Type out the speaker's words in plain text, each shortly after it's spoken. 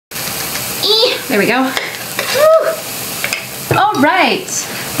There we go. Woo. All right,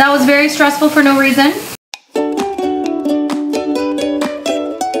 that was very stressful for no reason.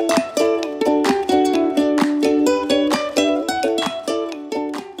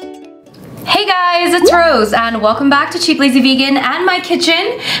 Hey guys, it's Rose and welcome back to Cheap Lazy Vegan and my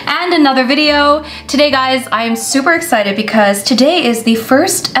kitchen and another video. Today guys, I am super excited because today is the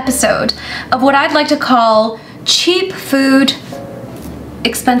first episode of what I'd like to call cheap food,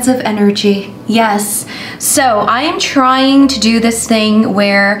 expensive energy. Yes. So I am trying to do this thing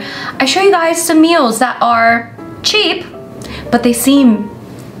where I show you guys some meals that are cheap, but they seem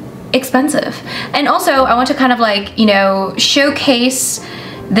expensive. And also I want to kind of like, you know, showcase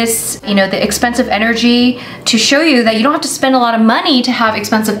this, you know, the expensive energy to show you that you don't have to spend a lot of money to have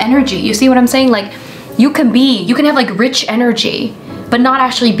expensive energy. You see what I'm saying? Like you can have like rich energy, but not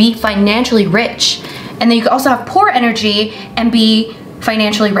actually be financially rich. And then you can also have poor energy and be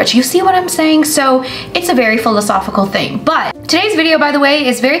financially rich. You see what I'm saying? So it's a very philosophical thing. But today's video, by the way,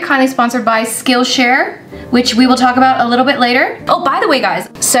 is very kindly sponsored by Skillshare, which we will talk about a little bit later. Oh, by the way, guys,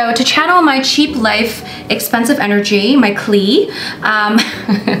 so to channel my cheap life, expensive energy, my Klee,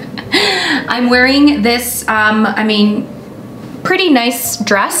 I'm wearing this, I mean, pretty nice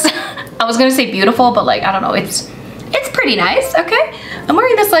dress. I was gonna say beautiful, but like, I don't know, it's pretty nice, okay? I'm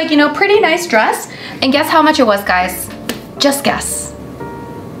wearing this like, you know, pretty nice dress. And guess how much it was, guys? Just guess.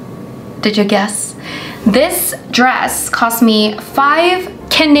 Did you guess? This dress cost me $5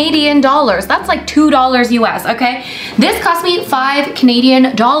 Canadian. That's like $2 US, okay? This cost me $5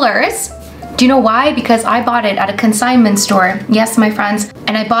 Canadian. Do you know why? Because I bought it at a consignment store. Yes, my friends.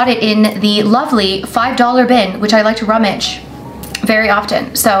 And I bought it in the lovely $5 bin, which I like to rummage very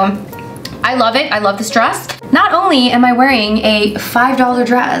often. So I love it. I love this dress. Not only am I wearing a $5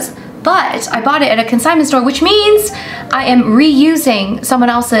 dress, but I bought it at a consignment store, which means I am reusing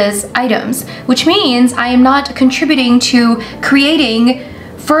someone else's items, which means I am not contributing to creating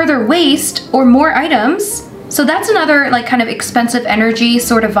further waste or more items. So that's another like kind of expensive energy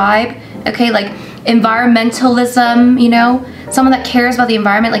sort of vibe. Okay, like environmentalism, you know, someone that cares about the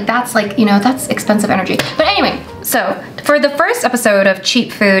environment, like that's like, you know, that's expensive energy. But anyway, so for the first episode of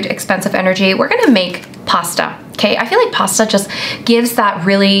Cheap Food, Expensive Energy, we're gonna make pasta, okay? I feel like pasta just gives that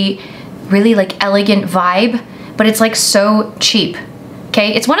really like elegant vibe, but it's like so cheap,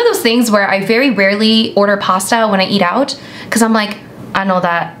 okay? It's one of those things where I very rarely order pasta when I eat out, because I'm like, I know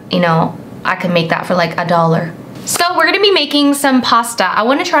that, you know, I can make that for like $1. So we're gonna be making some pasta. I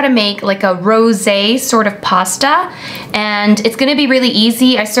wanna try to make like a rosé sort of pasta, and it's gonna be really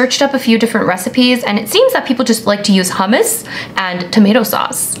easy. I searched up a few different recipes, and it seems that people just like to use hummus and tomato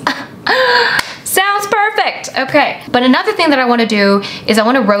sauce. Sounds perfect, okay. But another thing that I wanna do is I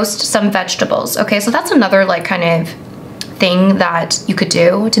wanna roast some vegetables, okay? So that's another like kind of thing that you could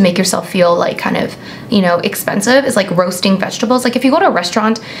do to make yourself feel like kind of, you know, expensive, is like roasting vegetables. Like if you go to a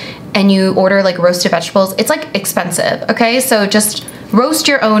restaurant and you order like roasted vegetables, it's like expensive, okay? So just roast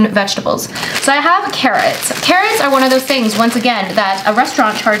your own vegetables. So I have carrots. Carrots are one of those things, once again, that a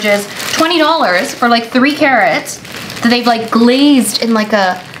restaurant charges $20 for like 3 carrots that they've like glazed in like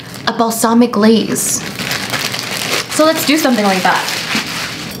a balsamic glaze. So let's do something like that.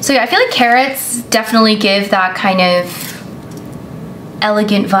 So yeah, I feel like carrots definitely give that kind of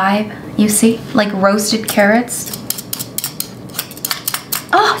elegant vibe, you see? Like roasted carrots.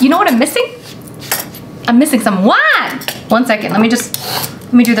 Oh, you know what I'm missing? I'm missing some wine. 1 second, let me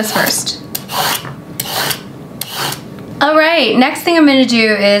do this first. All right, next thing I'm gonna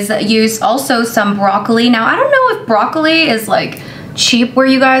do is use also some broccoli. Now, I don't know if broccoli is like cheap where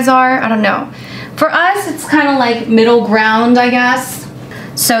you guys are, I don't know. For us, it's kind of like middle ground, I guess.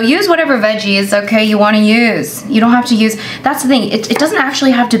 So use whatever veggies, okay, you want to use. You don't have to use, that's the thing, it doesn't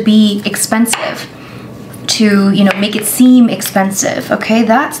actually have to be expensive to, you know, make it seem expensive, okay?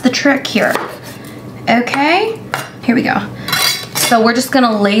 That's the trick here, okay? Here we go. So we're just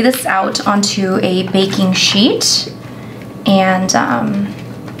gonna lay this out onto a baking sheet, and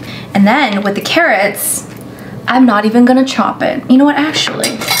then with the carrots, I'm not even gonna chop it. You know what,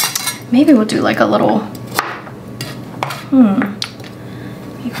 actually, maybe we'll do like a little,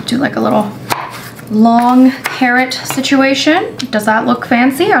 do like a little long carrot situation. Does that look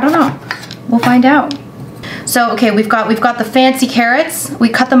fancy? I don't know. We'll find out. So, okay, we've got the fancy carrots. We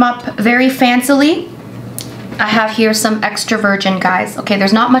cut them up very fancily. I have here some extra virgin, guys. Okay,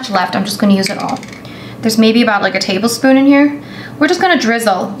 there's not much left. I'm just gonna use it all. There's maybe about like a tablespoon in here. We're just gonna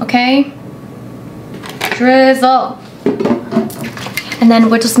drizzle, okay? Drizzle. And then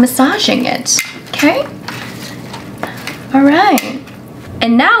we're just massaging it, okay? All right.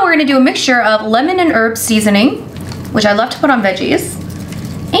 And now we're gonna do a mixture of lemon and herb seasoning, which I love to put on veggies,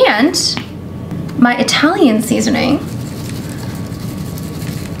 and my Italian seasoning.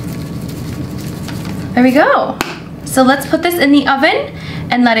 There we go. So let's put this in the oven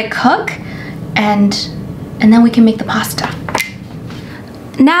and let it cook, and then we can make the pasta.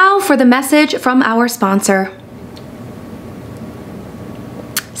 Now for the message from our sponsor,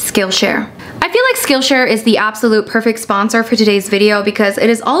 Skillshare. I feel like Skillshare is the absolute perfect sponsor for today's video because it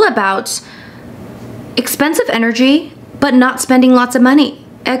is all about expensive energy, but not spending lots of money,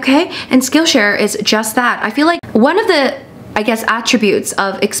 okay? And Skillshare is just that. I feel like one of the, I guess, attributes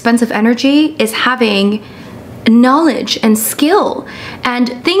of expensive energy is having knowledge and skill and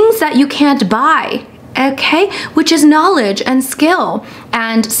things that you can't buy, okay? Which is knowledge and skill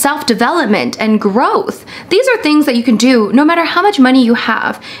and self-development and growth. These are things that you can do no matter how much money you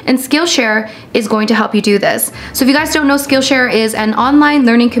have, and Skillshare is going to help you do this. So if you guys don't know, Skillshare is an online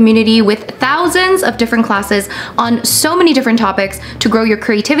learning community with thousands of different classes on so many different topics to grow your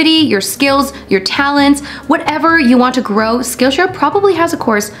creativity, your skills, your talents, whatever you want to grow. Skillshare probably has a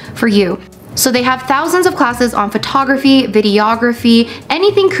course for you. So they have thousands of classes on photography, videography,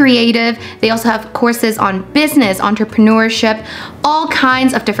 anything creative. They also have courses on business, entrepreneurship, all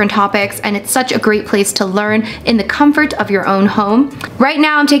kinds of different topics, and it's such a great place to learn in the comfort of your own home. Right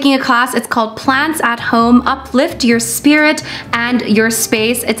now I'm taking a class, it's called Plants at Home, Uplift Your Spirit and Your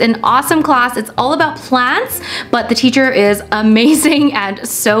Space. It's an awesome class. It's all about plants, but the teacher is amazing and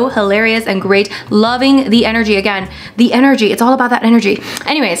so hilarious and great. Loving the energy. Again, the energy, it's all about that energy.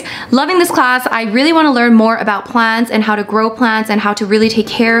 Anyways, loving this class. I really want to learn more about plants and how to grow plants and how to really take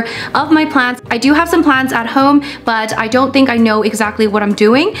care of my plants. I do have some plants at home, but I don't think I know exactly what I'm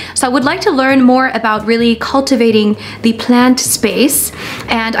doing. So I would like to learn more about really cultivating the plant space.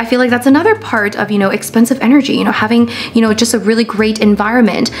 And I feel like that's another part of, expensive energy, having, just a really great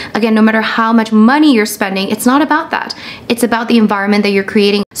environment. Again, no matter how much money you're spending, it's not about that. It's about the environment that you're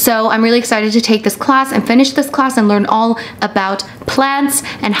creating. So I'm really excited to take this class and finish this class and learn all about plants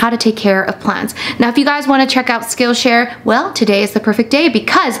and how to take care of plants. Now, if you guys want to check out Skillshare, well, today is the perfect day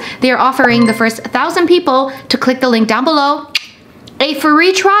because they are offering the first 1,000 people to click the link down below a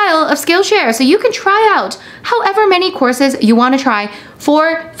free trial of Skillshare. So you can try out however many courses you want to try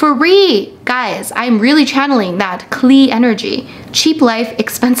for free. Guys, I'm really channeling that Klee energy, cheap life,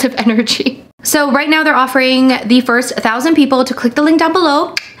 expensive energy. So right now they're offering the first 1,000 people to click the link down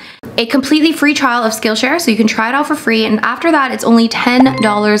below a completely free trial of Skillshare, so you can try it out for free, and after that it's only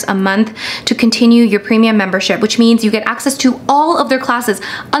 $10 a month to continue your premium membership, which means you get access to all of their classes,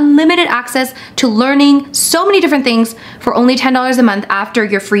 unlimited access to learning so many different things for only $10 a month after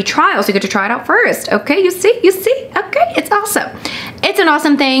your free trial. So you get to try it out first. Okay, you see? Okay, it's awesome. It's an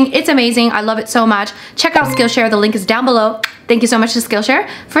awesome thing. It's amazing. I love it so much. Check out Skillshare. The link is down below. Thank you so much to Skillshare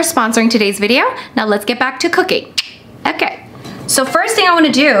for sponsoring today's video. Now let's get back to cooking. Okay. So first thing I want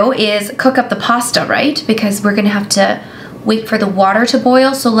to do is cook up the pasta, right? Because we're going to have to wait for the water to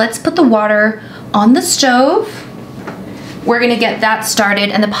boil. So let's put the water on the stove. We're going to get that started.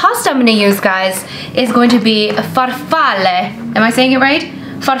 And the pasta I'm going to use, guys, is going to be farfalle. Am I saying it right?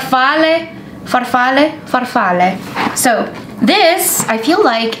 Farfalle, farfalle, farfalle. So this, I feel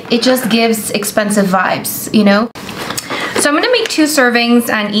like it just gives expensive vibes, So I'm going to make 2 servings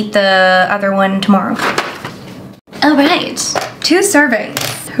and eat the other one tomorrow. All right, 2 servings.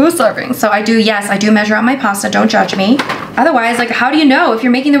 Who's serving? So I do measure out my pasta. Don't judge me. Otherwise, how do you know if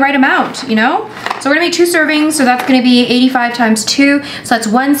you're making the right amount, So we're gonna make 2 servings, so that's gonna be 85 times 2, so that's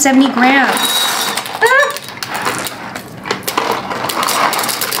 170 grams.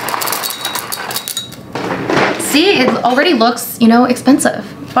 See, it already looks, expensive.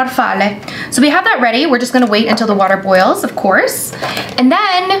 Farfalle. So we have that ready. We're just gonna wait until the water boils, of course, and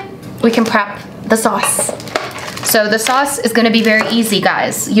then we can prep the sauce. So the sauce is gonna be very easy,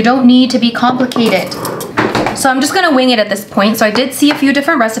 guys. You don't need to be complicated. So I'm just gonna wing it at this point. So I did see a few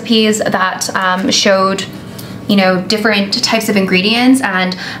different recipes that showed, different types of ingredients,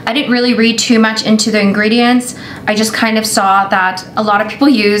 and I didn't really read too much into the ingredients. I just kind of saw that a lot of people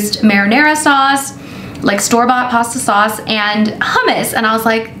used marinara sauce, like store-bought pasta sauce, and hummus, and I was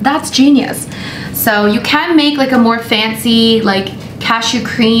like, that's genius. So you can make a more fancy, cashew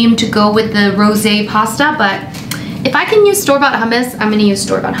cream to go with the rosé pasta, but if I can use store-bought hummus, I'm gonna use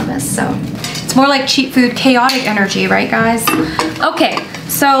store-bought hummus. So it's more like cheap food, chaotic energy, right, guys? Okay,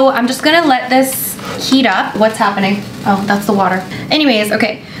 so I'm just gonna let this heat up. What's happening? Oh, that's the water. Anyways,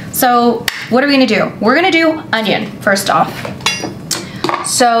 okay, so what are we gonna do? We're gonna do onion first off.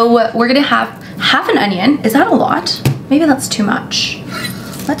 So we're gonna have half an onion. Is that a lot? Maybe that's too much.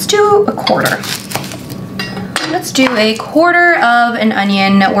 Let's do a quarter. Let's do a quarter of an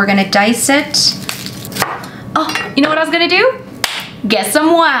onion. We're gonna dice it. Oh, you know what I was gonna do? Get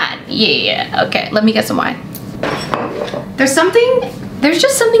some wine. Yeah, okay, let me get some wine. There's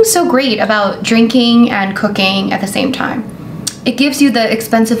just something so great about drinking and cooking at the same time. It gives you the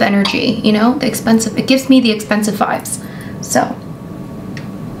expensive energy, you know, it gives me the expensive vibes. So,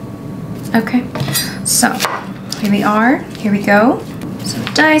 okay, so here we are, here we go. So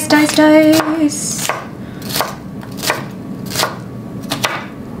dice, dice, dice.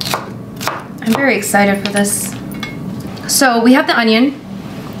 I'm very excited for this. So we have the onion.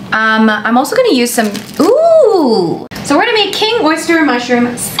 I'm also gonna use some, ooh! So we're gonna make king oyster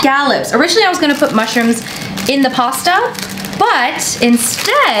mushroom scallops. Originally I was gonna put mushrooms in the pasta, but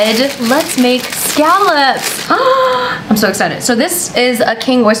instead, let's make scallops. I'm so excited. So this is a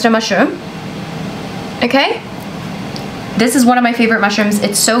king oyster mushroom, okay? This is one of my favorite mushrooms.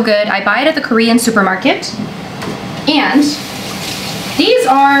 It's so good. I buy it at the Korean supermarket. And these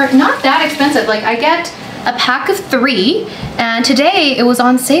are not that expensive. Like I get a pack of 3, and today it was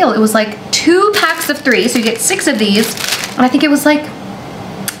on sale. It was like 2 packs of 3, so you get 6 of these, and I think it was like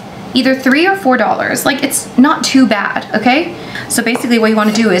either $3 or $4. Like it's not too bad, okay? So basically what you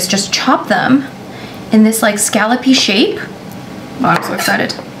want to do is just chop them in this like scallopy shape. Wow, I'm so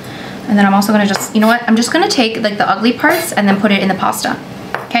excited. And then I'm also gonna just, you know what? I'm just gonna take like the ugly parts and then put it in the pasta,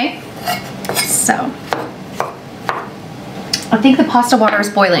 okay? So, I think the pasta water is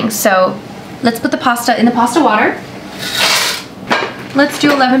boiling, so let's put the pasta in the pasta water. Let's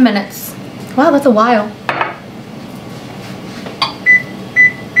do 11 minutes. Wow, that's a while.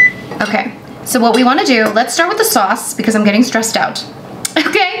 Okay, so what we wanna do, let's start with the sauce because I'm getting stressed out.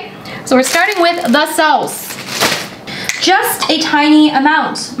 Okay, so we're starting with the sauce. Just a tiny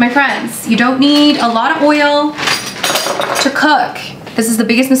amount, my friends. You don't need a lot of oil to cook. This is the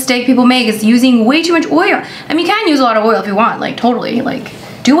biggest mistake people make, is using way too much oil. I mean, you can use a lot of oil if you want, like totally, like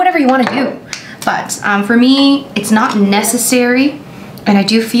do whatever you wanna do. But for me, it's not necessary. And I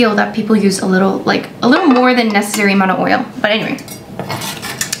do feel that people use a little more than necessary amount of oil. But anyway,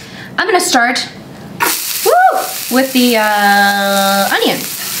 I'm gonna start with the onion,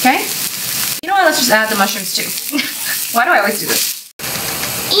 okay? You know what, let's just add the mushrooms too. Why do I always do this?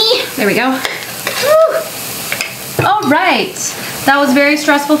 There we go. Woo. All right, that was very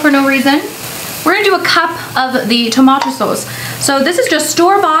stressful for no reason. We're gonna do a cup of the tomato sauce. So this is just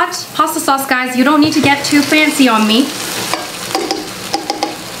store-bought pasta sauce, guys. You don't need to get too fancy on me.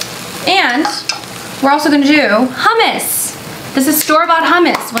 And we're also gonna do hummus. This is store-bought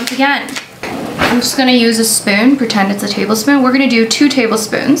hummus, once again. I'm just gonna use a spoon, pretend it's a tablespoon. We're gonna do 2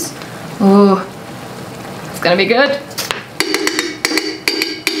 tablespoons. Ooh, it's gonna be good.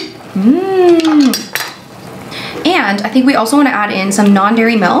 And I think we also wanna add in some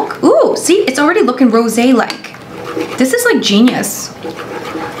non-dairy milk. Ooh, see, it's already looking rosé-like. This is like genius.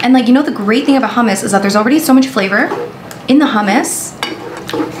 And like, you know, the great thing about hummus is that there's already so much flavor in the hummus.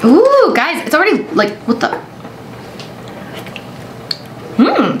 Ooh, guys, it's already like, what the?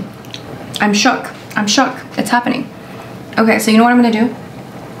 I'm shook. I'm shook. It's happening. Okay, so you know what I'm gonna do?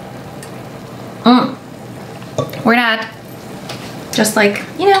 We're gonna add just like,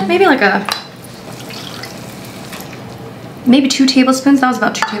 you know, maybe 2 tablespoons. That was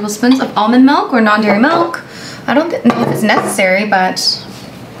about 2 tablespoons of almond milk or non-dairy milk. I don't know if it's necessary, but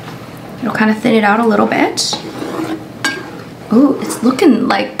it'll kind of thin it out a little bit. Ooh, it's looking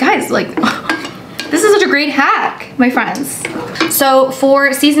like, guys, like, this is such a great hack, my friends. So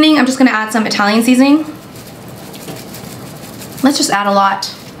for seasoning, I'm just gonna add some Italian seasoning. Let's just add a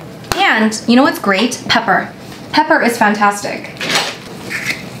lot. And you know what's great? Pepper. Pepper is fantastic.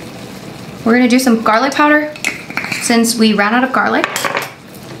 We're gonna do some garlic powder since we ran out of garlic.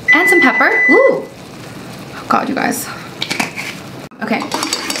 And some pepper. Ooh. Oh God, you guys. Okay,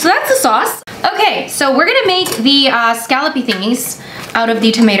 so that's the sauce. Okay, so we're gonna make the scallopy thingies out of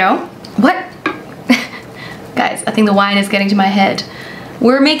the tomato. What? Guys, I think the wine is getting to my head.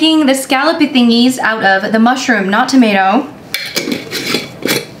 We're making the scallopy thingies out of the mushroom, not tomato.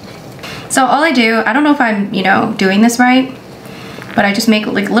 So all I do, I don't know if I'm, you know, doing this right, but I just make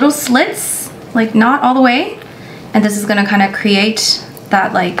like little slits, like not all the way. And this is gonna kind of create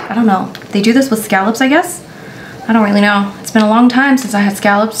that, like, I don't know. They do this with scallops, I guess. I don't really know. It's been a long time since I had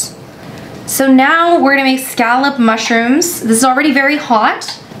scallops. So now we're gonna make scallop mushrooms. This is already very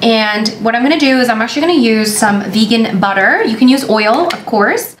hot. And what I'm gonna do is I'm actually gonna use some vegan butter. You can use oil, of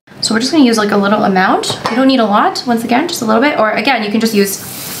course. So we're just gonna use like a little amount. You don't need a lot, once again, just a little bit. Or again, you can just use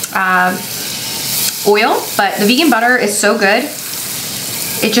oil, but the vegan butter is so good.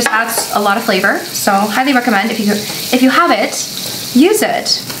 It just adds a lot of flavor. So highly recommend, if you have it, use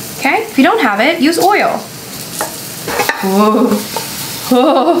it, okay? If you don't have it, use oil. Whoa.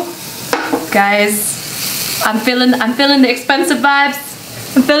 Oh. Guys, I'm feeling the expensive vibes.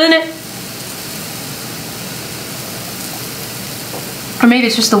 I'm feeling it. Or maybe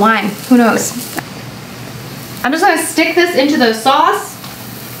it's just the wine, who knows? I'm just gonna stick this into the sauce.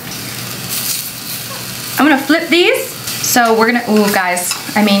 I'm gonna flip these. So we're gonna, ooh guys,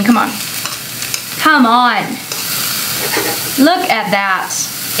 I mean, come on. Come on. Look at that.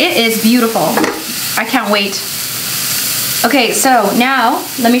 It is beautiful. I can't wait. Okay, so now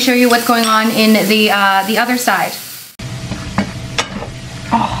let me show you what's going on in the other side.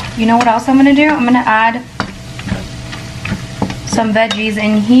 Oh, you know what else I'm gonna do? I'm gonna add some veggies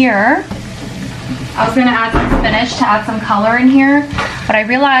in here. I was gonna add some spinach to add some color in here, but I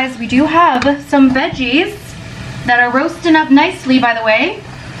realized we do have some veggies that are roasting up nicely, by the way.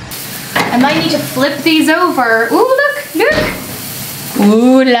 I might need to flip these over. Ooh, look, look.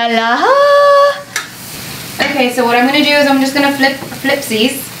 Ooh la la. Okay, so what I'm gonna do is I'm just gonna flip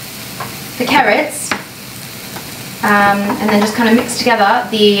these, the carrots, and then just kind of mix together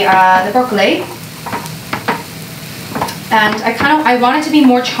the broccoli. And I want it to be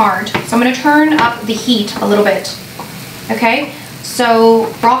more charred, so I'm gonna turn up the heat a little bit. Okay,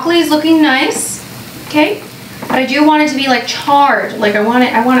 so broccoli is looking nice. Okay, but I do want it to be like charred. Like I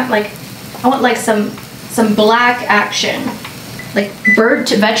want like some black action. Like burnt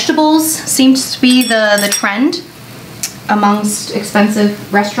vegetables seems to be the trend amongst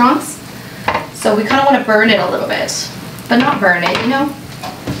expensive restaurants. So we kind of want to burn it a little bit, but not burn it, you know?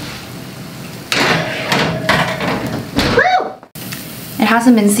 Woo! It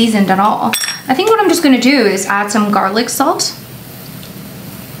hasn't been seasoned at all. I think what I'm just gonna do is add some garlic salt.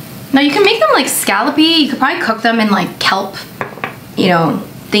 Now you can make them like scallopy. You could probably cook them in like kelp, you know,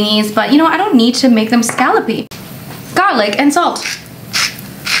 thingies, but you know, I don't need to make them scallopy. Garlic and salt.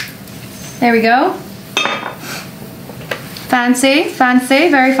 There we go. Fancy, fancy,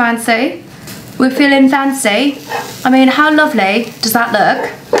 very fancy. We're feeling fancy. I mean, how lovely does that look?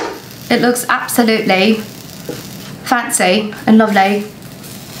 It looks absolutely fancy and lovely.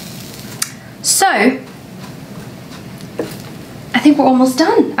 So, I think we're almost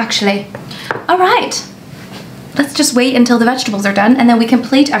done, actually. All right, let's just wait until the vegetables are done and then we can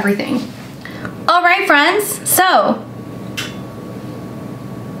plate everything. All right, friends, so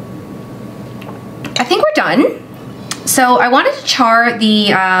I think we're done. So I wanted to char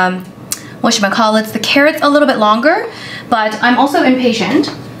the, the carrots a little bit longer, but I'm also impatient.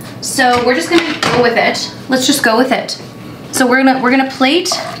 So we're just gonna go with it. Let's just go with it. So we're gonna plate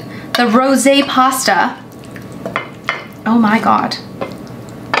the rosé pasta. Oh my God.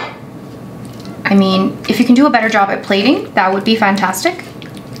 I mean, if you can do a better job at plating, that would be fantastic.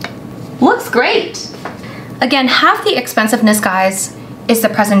 Looks great. Again, half the expensiveness, guys, is the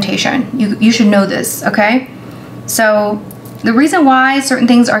presentation. You should know this, okay? So the reason why certain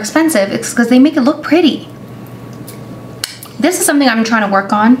things are expensive is because they make it look pretty. This is something I'm trying to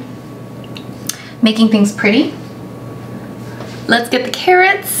work on, making things pretty. Let's get the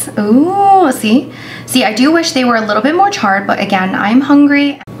carrots. Ooh, see, I do wish they were a little bit more charred, but again, I'm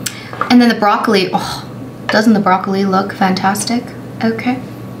hungry. And then the broccoli, oh, doesn't the broccoli look fantastic? Okay.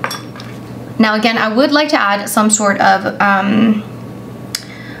 Now again, I would like to add some sort of,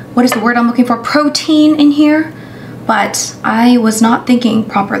 what is the word I'm looking for? Protein in here, but I was not thinking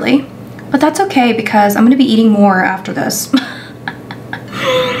properly. But that's okay because I'm gonna be eating more after this.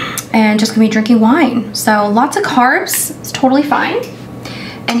 And just gonna be drinking wine. So lots of carbs, it's totally fine.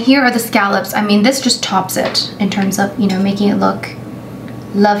 And here are the scallops. I mean, this just tops it in terms of, you know, making it look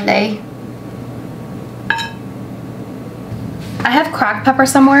lovely. I have cracked pepper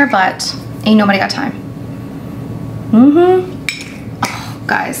somewhere, but ain't nobody got time. Oh,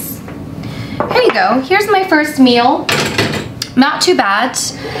 guys, here you go. Here's my first meal. Not too bad.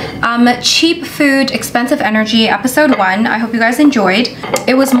 Cheap food, expensive energy, episode 1. I hope you guys enjoyed.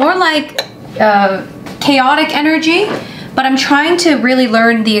 It was more like chaotic energy, but I'm trying to really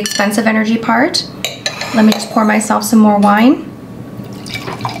learn the expensive energy part. Let me just pour myself some more wine.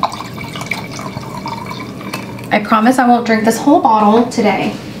 I promise I won't drink this whole bottle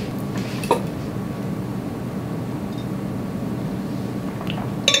today.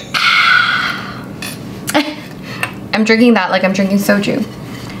 I'm drinking that like I'm drinking soju.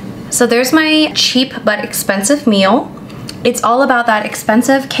 So there's my cheap but expensive meal. It's all about that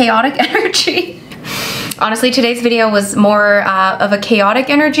expensive, chaotic energy. Honestly, today's video was more of a chaotic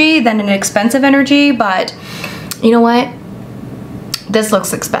energy than an expensive energy, but you know what? This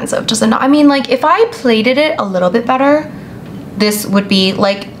looks expensive, does it not? I mean, like, if I plated it a little bit better, this would be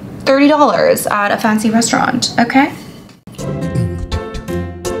like $30 at a fancy restaurant, okay?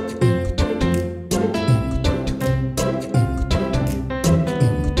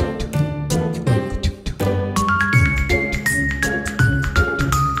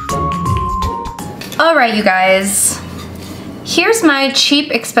 All right, you guys. Here's my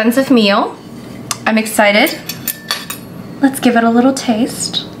cheap, expensive meal. I'm excited. Let's give it a little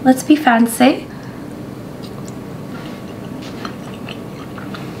taste. Let's be fancy.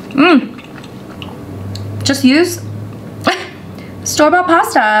 Just use store-bought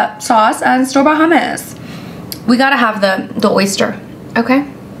pasta sauce and store-bought hummus. We gotta have the oyster, okay?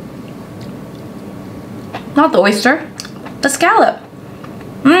 Not the oyster, the scallop.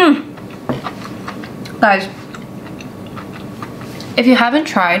 Guys, if you haven't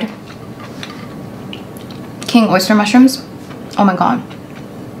tried king oyster mushrooms, oh my god,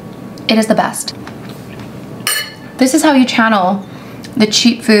 it is the best. This is how you channel the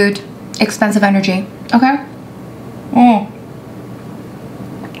cheap food, expensive energy, okay?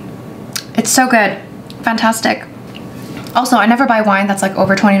 It's so good, fantastic. Also, I never buy wine that's like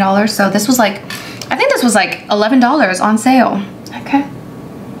over $20, so this was like, I think this was like $11 on sale, okay?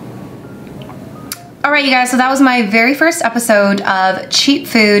 All right, you guys, so that was my very first episode of Cheap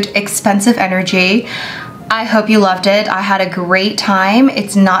Food, Expensive Energy. I hope you loved it. I had a great time.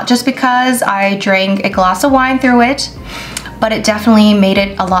 It's not just because I drank a glass of wine through it, but it definitely made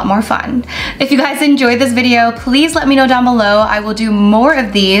it a lot more fun. If you guys enjoyed this video, please let me know down below. I will do more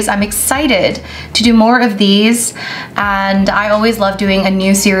of these. I'm excited to do more of these, and I always love doing a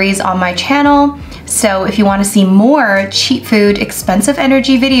new series on my channel. So if you want to see more cheap food, expensive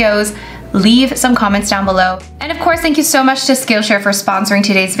energy videos, leave some comments down below. And of course, thank you so much to Skillshare for sponsoring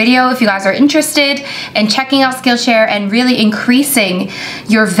today's video. If you guys are interested in checking out Skillshare and really increasing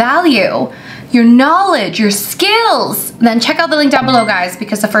your value, your knowledge, your skills, then check out the link down below, guys,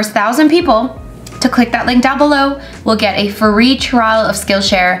 because the first 1,000 people to click that link down below will get a free trial of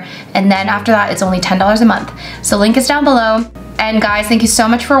Skillshare, and then after that, it's only $10 a month. So link is down below. And guys, thank you so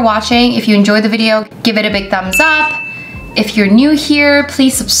much for watching. If you enjoyed the video, give it a big thumbs up. If you're new here,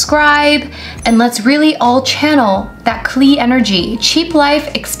 please subscribe, and let's really all channel that Klee energy, cheap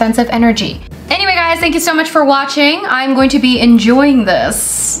life, expensive energy. Anyway, guys, thank you so much for watching. I'm going to be enjoying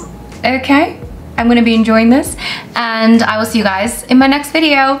this, okay? I'm gonna be enjoying this, and I will see you guys in my next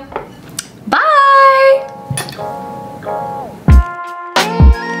video.